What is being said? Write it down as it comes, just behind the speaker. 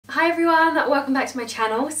Hi everyone, welcome back to my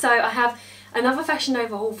channel. So I have another Fashion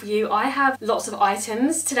Nova haul for you. I have lots of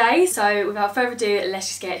items today, so without further ado, let's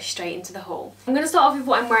just get straight into the haul. I'm going to start off with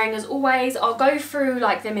what I'm wearing as always. I'll go through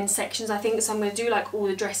like them in sections I think, so I'm going to do like all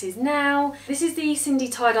the dresses now. This is the Cindy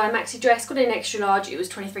tie-dye maxi dress, got it in extra large, it was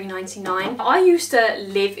 $23.99. I used to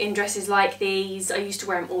live in dresses like these. I used to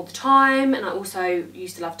wear them all the time, and I also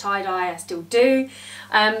used to love tie-dye, I still do.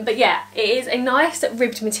 But yeah, it is a nice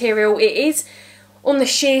ribbed material. It is on the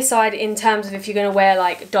sheer side in terms of if you're going to wear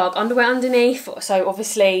like dark underwear underneath, so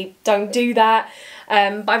obviously don't do that.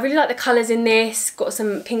 But I really like the colours in this, got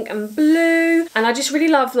some pink and blue, and I just really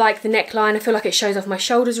love like the neckline. I feel like it shows off my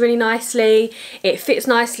shoulders really nicely, it fits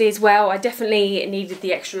nicely as well. I definitely needed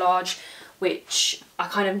the extra large, which I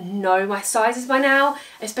kind of know my sizes by now,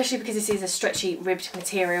 especially because this is a stretchy ribbed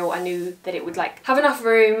material. I knew that it would like have enough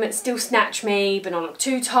room, still snatch me, but not look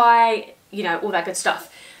too tight, you know, all that good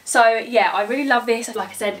stuff. So yeah, I really love this. Like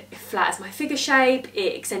I said, it flatters my figure shape,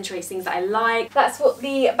 it accentuates things that I like. That's what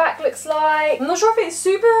the back looks like. I'm not sure if it's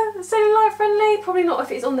super cellulite friendly, probably not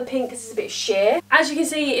if it's on the pink because it's a bit sheer. As you can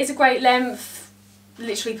see, it's a great length,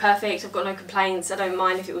 literally perfect. I've got no complaints. I don't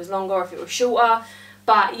mind if it was longer or if it was shorter.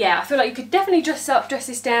 But yeah, I feel like you could definitely dress up, dress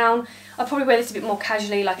this down. I'd probably wear this a bit more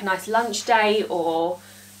casually, like a nice lunch date or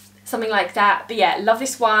something like that. But yeah, love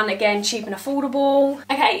this one. Again, cheap and affordable.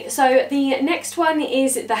 Okay, so the next one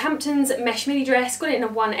is the Hamptons mesh midi dress. Got it in a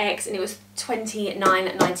 1X and it was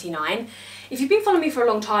 $29.99. If you've been following me for a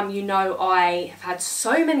long time, you know I have had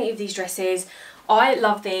so many of these dresses. I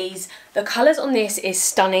love these. The colours on this is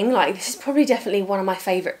stunning. Like, this is probably definitely one of my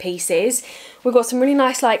favourite pieces. We've got some really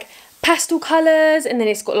nice like pastel colours, and then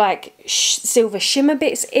it's got like silver shimmer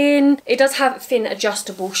bits in. It does have thin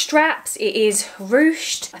adjustable straps. It is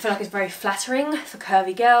ruched. I feel like it's very flattering for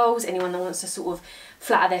curvy girls, anyone that wants to sort of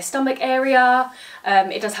flatter their stomach area.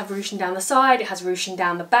 It does have ruching down the side, it has ruching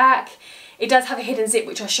down the back. It does have a hidden zip,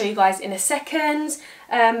 which I'll show you guys in a second,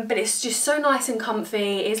 but it's just so nice and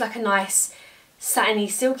comfy. It is like a nice satiny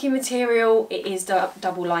silky material. It is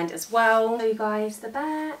double lined as well. Show you guys the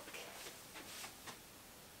back.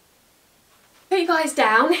 Put you guys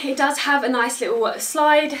down, it does have a nice little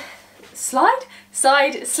side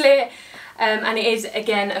slit, and it is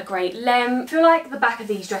again a great length. I feel like the back of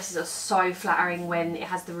these dresses are so flattering when it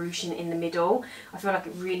has the ruching in the middle. I feel like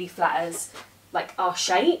it really flatters like our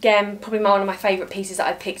shape. Again, probably one of my favourite pieces that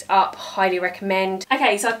I've picked up, highly recommend.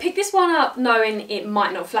 Okay, so I picked this one up knowing it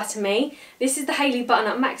might not flatter me. This is the Hayley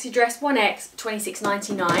button-up maxi dress 1X,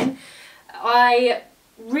 $26.99. I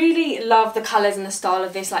really love the colours and the style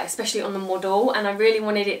of this, like especially on the model, and I really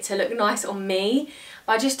wanted it to look nice on me,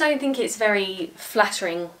 but I just don't think it's very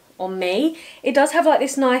flattering on me. It does have like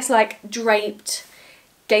this nice like draped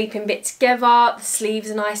gaping bit together. The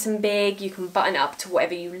sleeves are nice and big, you can button it up to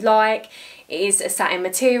whatever you like. It is a satin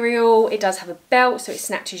material, it does have a belt so it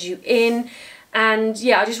snatches you in. And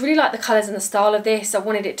yeah, I just really like the colours and the style of this. I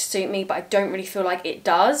wanted it to suit me, but I don't really feel like it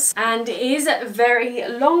does. And it is very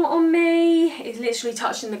long on me. It's literally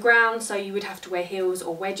touching the ground, so you would have to wear heels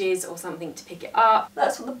or wedges or something to pick it up.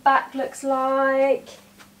 That's what the back looks like.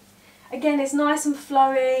 Again, it's nice and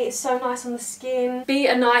flowy, it's so nice on the skin. Be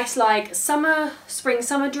a nice like spring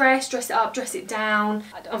summer dress, dress it up, dress it down.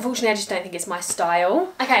 Unfortunately, I just don't think it's my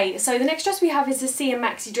style. Okay, so the next dress we have is the Cia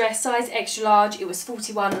maxi dress, size extra large. It was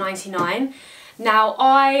 $41.99. Now,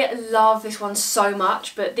 I love this one so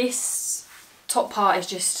much, but this top part is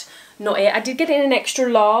just not it. I did get it in an extra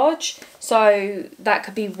large, so that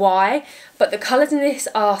could be why. But the colours in this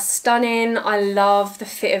are stunning. I love the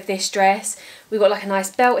fit of this dress. We've got like a nice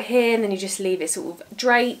belt here, and then you just leave it sort of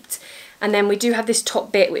draped. And then we do have this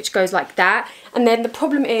top bit which goes like that. And then the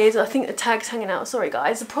problem is, I think the tag's hanging out, sorry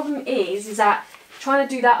guys. The problem is that trying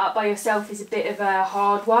to do that up by yourself is a bit of a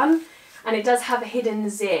hard one. And it does have a hidden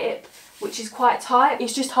zip, which is quite tight.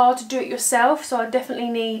 It's just hard to do it yourself, so I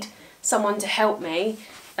definitely need someone to help me.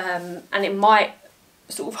 And it might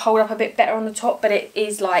sort of hold up a bit better on the top, but it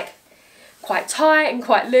is like quite tight and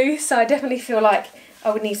quite loose, so I definitely feel like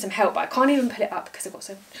I would need some help. But I can't even put it up because I've got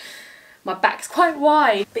my back's quite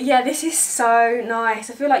wide. But yeah, this is so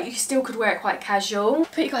nice. I feel like you still could wear it quite casual.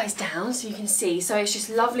 Put you guys down so you can see. So it's just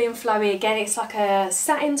lovely and flowy. Again, it's like a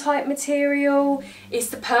satin type material. It's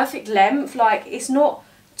the perfect length. Like, it's not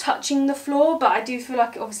touching the floor, but I do feel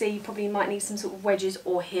like obviously you probably might need some sort of wedges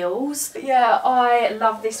or heels. But yeah, I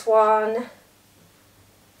love this one.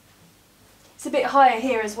 It's a bit higher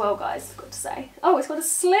here as well, guys, I've got to say. Oh, it's got a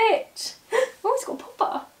slit. Oh, it's got a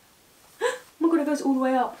popper. Oh my god, it goes all the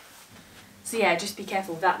way up. So yeah, just be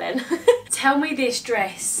careful with that then. Tell me this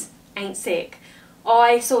dress ain't sick.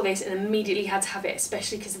 I saw this and immediately had to have it,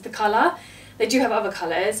 especially because of the colour. They do have other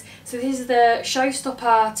colours. So this is the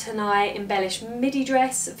Showstopper Tonight Embellished Midi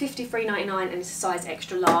Dress, $53.99, and it's a size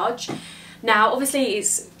extra large. Now obviously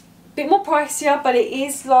it's a bit more pricier, but it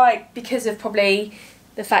is like, because of probably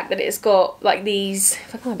the fact that it's got like these,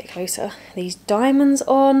 if I come a bit closer, these diamonds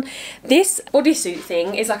on. This bodysuit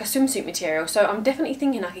thing is like a swimsuit material, so I'm definitely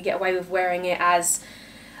thinking I could get away with wearing it as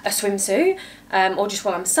a swimsuit, or just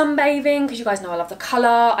while I'm sunbathing, because you guys know I love the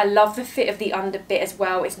colour. I love the fit of the under bit as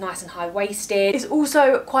well. It's nice and high-waisted. It's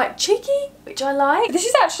also quite cheeky, which I like. This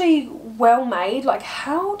is actually well made. Like,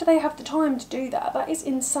 how do they have the time to do that? That is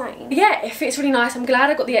insane. But yeah, it fits really nice. I'm glad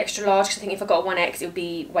I got the extra large, because I think if I got a 1X it would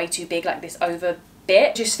be way too big, like this over bit.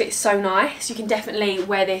 It just fits so nice. You can definitely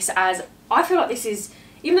wear this as, I feel like this is,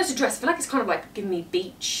 even though it's a dress, I feel like it's kind of like giving me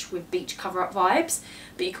beach cover-up vibes.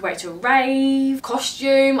 But you can wear it to a rave,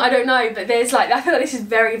 costume, I don't know. But there's like, I feel like this is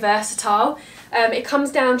very versatile. It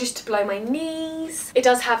comes down just to below my knees. It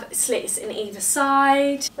does have slits in either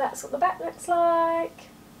side. That's what the back looks like.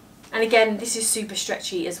 And again, this is super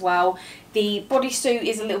stretchy as well. The bodysuit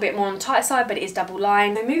is a little bit more on the tighter side, but it is double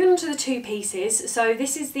lined. So moving on to the two pieces. So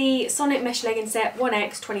this is the Sonnet Mesh Legging Set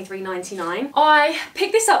 1X, $23.99. I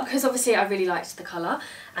picked this up because obviously I really liked the colour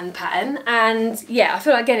and the pattern. And yeah, I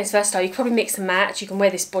feel like, again, it's versatile. You can probably mix and match. You can wear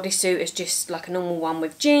this bodysuit as just like a normal one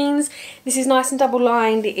with jeans. This is nice and double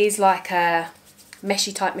lined. It is like a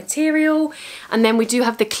meshy type material. And then we do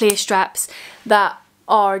have the clear straps that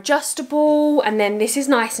are adjustable, and then this is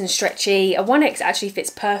nice and stretchy. A 1X actually fits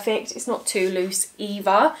perfect. It's not too loose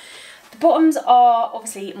either. The bottoms are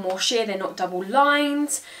obviously more sheer, they're not double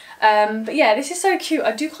lined. But yeah, this is so cute.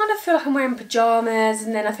 I do kind of feel like I'm wearing pyjamas,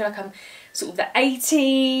 and then I feel like I'm sort of the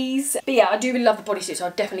 80s. But yeah, I do really love the bodysuit, so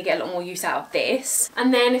I'll definitely get a lot more use out of this.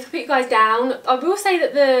 And then if I put you guys down, I will say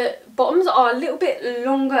that the bottoms are a little bit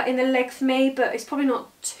longer in the leg for me, but it's probably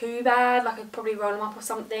not too bad. Like, I could probably roll them up or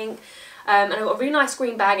something. And I've got a really nice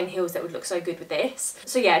green bag and heels that would look so good with this.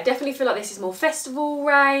 So yeah, I definitely feel like this is more festival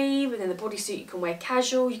rave, and then the bodysuit you can wear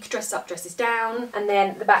casual, you could dress up, dress this down, and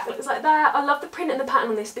then the back looks like that. I love the print and the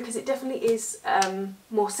pattern on this because it definitely is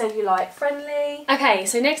more cellulite friendly. Okay,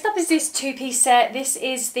 so next up is this two-piece set. This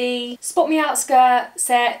is the Spot Me Out skirt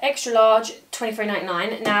set, extra large,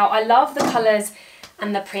 $23.99. Now, I love the colours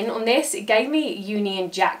and the print on this. It gave me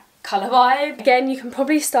Union Jack colour vibe. Again, you can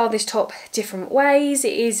probably style this top different ways.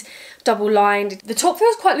 It is double lined. The top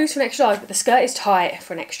feels quite loose for an extra large, but the skirt is tight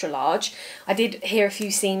for an extra large. I did hear a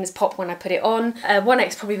few seams pop when I put it on.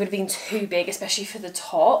 1X probably would have been too big, especially for the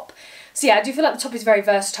top. So yeah, I do feel like the top is very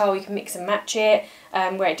versatile. You can mix and match it,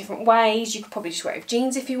 wear it different ways. You could probably just wear it with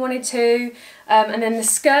jeans if you wanted to. And then the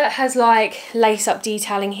skirt has like lace up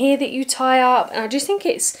detailing here that you tie up, and I just think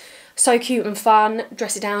it's so cute and fun.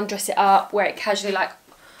 Dress it down, dress it up, wear it casually like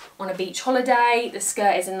on a beach holiday. The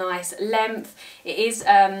skirt is a nice length. It is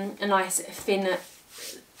a nice thin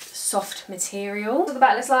soft material. So the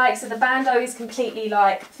back looks like, so the bandeau is completely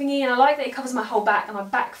like thingy, and I like that it covers my whole back and my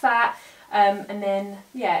back fat. And then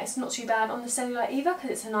yeah, it's not too bad on the cellulite either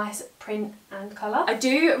because it's a nice print and colour. I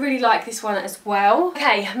do really like this one as well.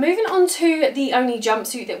 Okay, moving on to the only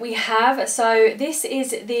jumpsuit that we have. So this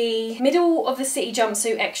is the middle of the city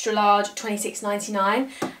jumpsuit, extra large,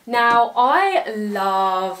 $26.99. Now, I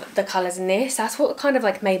love the colours in this. That's what kind of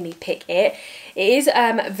like made me pick it. It is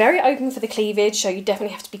very open for the cleavage, so you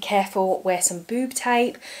definitely have to be careful, wear some boob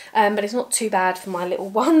tape, but it's not too bad for my little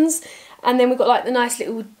ones. And then we've got like the nice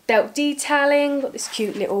little belt detailing, got this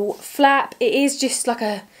cute little flap. It is just like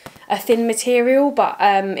a thin material, but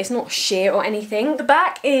it's not sheer or anything. The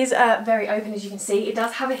back is very open, as you can see. It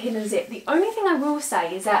does have a hidden zip. The only thing I will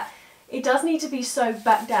say is that it does need to be sewed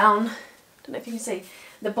back down. I don't know if you can see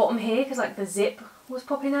the bottom here, because like the zip was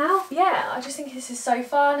popping out. Yeah, I just think this is so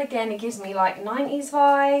fun. Again, it gives me like 90s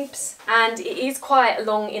vibes, and it is quite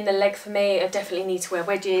long in the leg for me. I definitely need to wear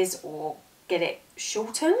wedges or get it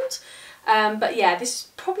shortened. But yeah, this is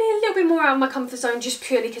probably a little bit more out of my comfort zone, just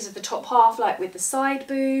purely because of the top half, like with the side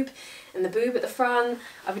boob and the boob at the front.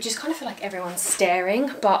 I would just kind of feel like everyone's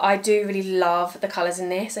staring, but I do really love the colours in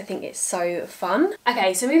this. I think it's so fun.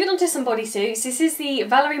 Okay, so moving on to some bodysuits. This is the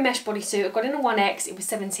Valerie Mesh bodysuit. I got in a 1X, it was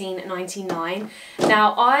 $17.99.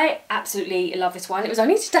 Now, I absolutely love this one. It was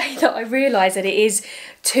only today that I realised that it is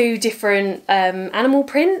two different animal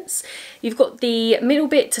prints. You've got the middle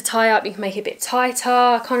bit to tie up, you can make it a bit tighter.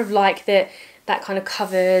 I kind of like that kind of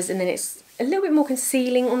covers, and then it's a little bit more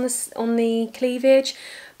concealing on the cleavage.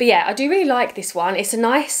 But yeah, I do really like this one. It's a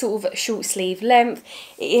nice sort of short sleeve length.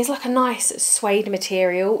 It is like a nice suede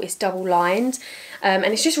material. It's double lined, and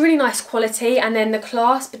it's just really nice quality. And then the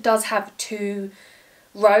clasp does have two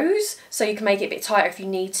rose, so you can make it a bit tighter if you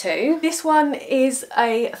need to. This one is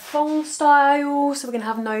a thong style, so we're gonna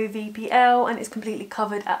have no VPL, and it's completely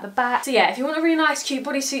covered at the back. So yeah, if you want a really nice cute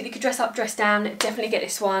bodysuit that you could dress up, dress down, definitely get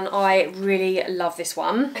this one. I really love this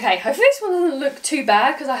one. Okay, hopefully this one doesn't look too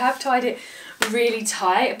bad because I have tied it really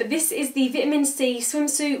tight, but this is the Vitamin C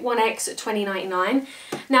swimsuit 1X 2099.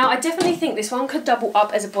 Now I definitely think this one could double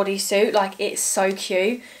up as a bodysuit. Like, it's so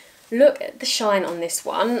cute. Look at the shine on this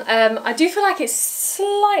one. I do feel like it's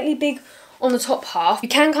slightly big on the top half. You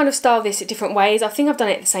can kind of style this at different ways. I think I've done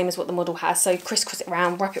it the same as what the model has. So crisscross it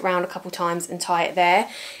around, wrap it around a couple times and tie it there.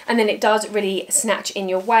 And then it does really snatch in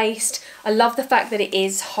your waist. I love the fact that it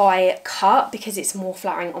is high cut because it's more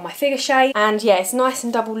flattering on my figure shape. And yeah, it's nice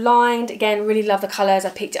and double lined. Again, really love the colours. I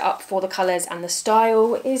picked it up for the colours, and the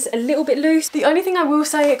style is a little bit loose. The only thing I will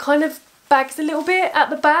say, it kind of bags a little bit at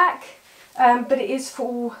the back, but it is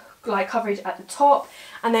full like coverage at the top,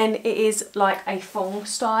 and then it is like a thong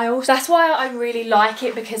style. So that's why I really like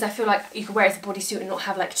it, because I feel like you can wear it as a bodysuit and not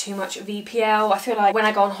have like too much VPL. I feel like when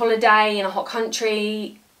I go on holiday in a hot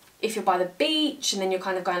country, if you're by the beach and then you're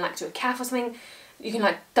kind of going like to a cafe or something, you can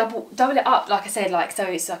like double it up, like I said, like, so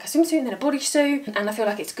it's like a swimsuit and then a bodysuit, and I feel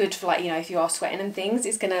like it's good for, like, you know, if you are sweating and things,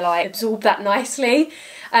 it's gonna like absorb that nicely.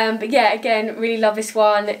 But yeah, again, really love this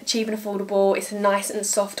one. Cheap and affordable. It's nice and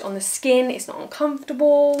soft on the skin. It's not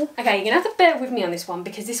uncomfortable. Okay, you're gonna have to bear with me on this one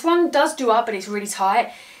because this one does do up, but it's really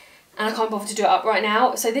tight, and I can't bother to do it up right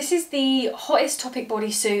now. So this is the Hottest Topic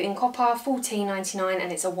bodysuit in copper, $14.99,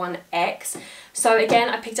 and it's a 1X. So again,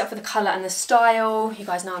 I picked it up for the colour and the style. You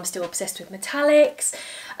guys know I'm still obsessed with metallics.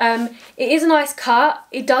 It is a nice cut.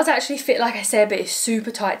 It does actually fit, like I said, but it's super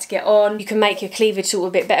tight to get on. You can make your cleavage sort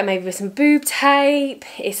of a bit better maybe with some boob tape.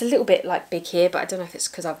 It's a little bit like big here, but I don't know if it's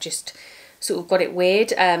because I've just sort of got it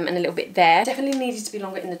weird, and a little bit there. Definitely needed to be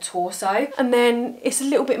longer in the torso. And then it's a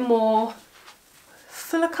little bit more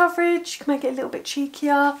fuller coverage, can make it a little bit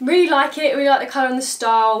cheekier. Really like it, really like the colour and the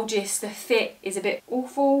style, just the fit is a bit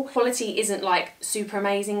awful. Quality isn't like super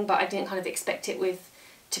amazing, but I didn't kind of expect it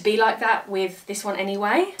to be like that with this one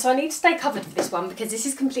anyway. So I need to stay covered for this one because this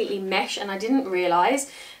is completely mesh and I didn't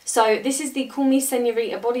realise. So this is the Call Me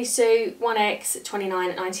Senorita bodysuit 1X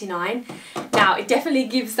 $29.99. Now it definitely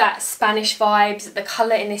gives that Spanish vibes. The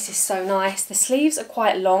colour in this is so nice. The sleeves are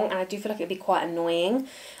quite long and I do feel like it'd be quite annoying,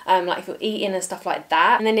 like if you're eating and stuff like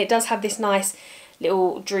that. And then it does have this nice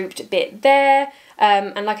little drooped bit there.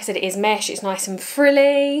 And like I said, it is mesh. It's nice and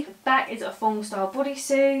frilly. The back is a thong style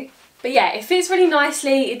bodysuit. But yeah, it fits really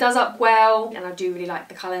nicely, it does up well, and I do really like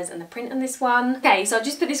the colours and the print on this one. Okay, so I've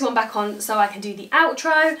just put this one back on so I can do the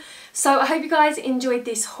outro. So I hope you guys enjoyed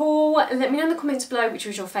this haul. Let me know in the comments below which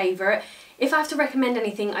was your favourite. If I have to recommend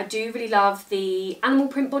anything, I do really love the animal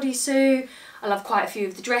print bodysuit. I love quite a few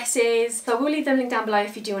of the dresses. So I will leave them linked down below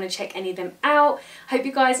if you do want to check any of them out. Hope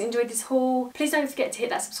you guys enjoyed this haul. Please don't forget to hit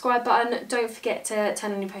that subscribe button. Don't forget to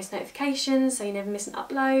turn on your post notifications so you never miss an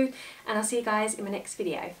upload. And I'll see you guys in my next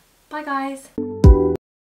video. Bye guys.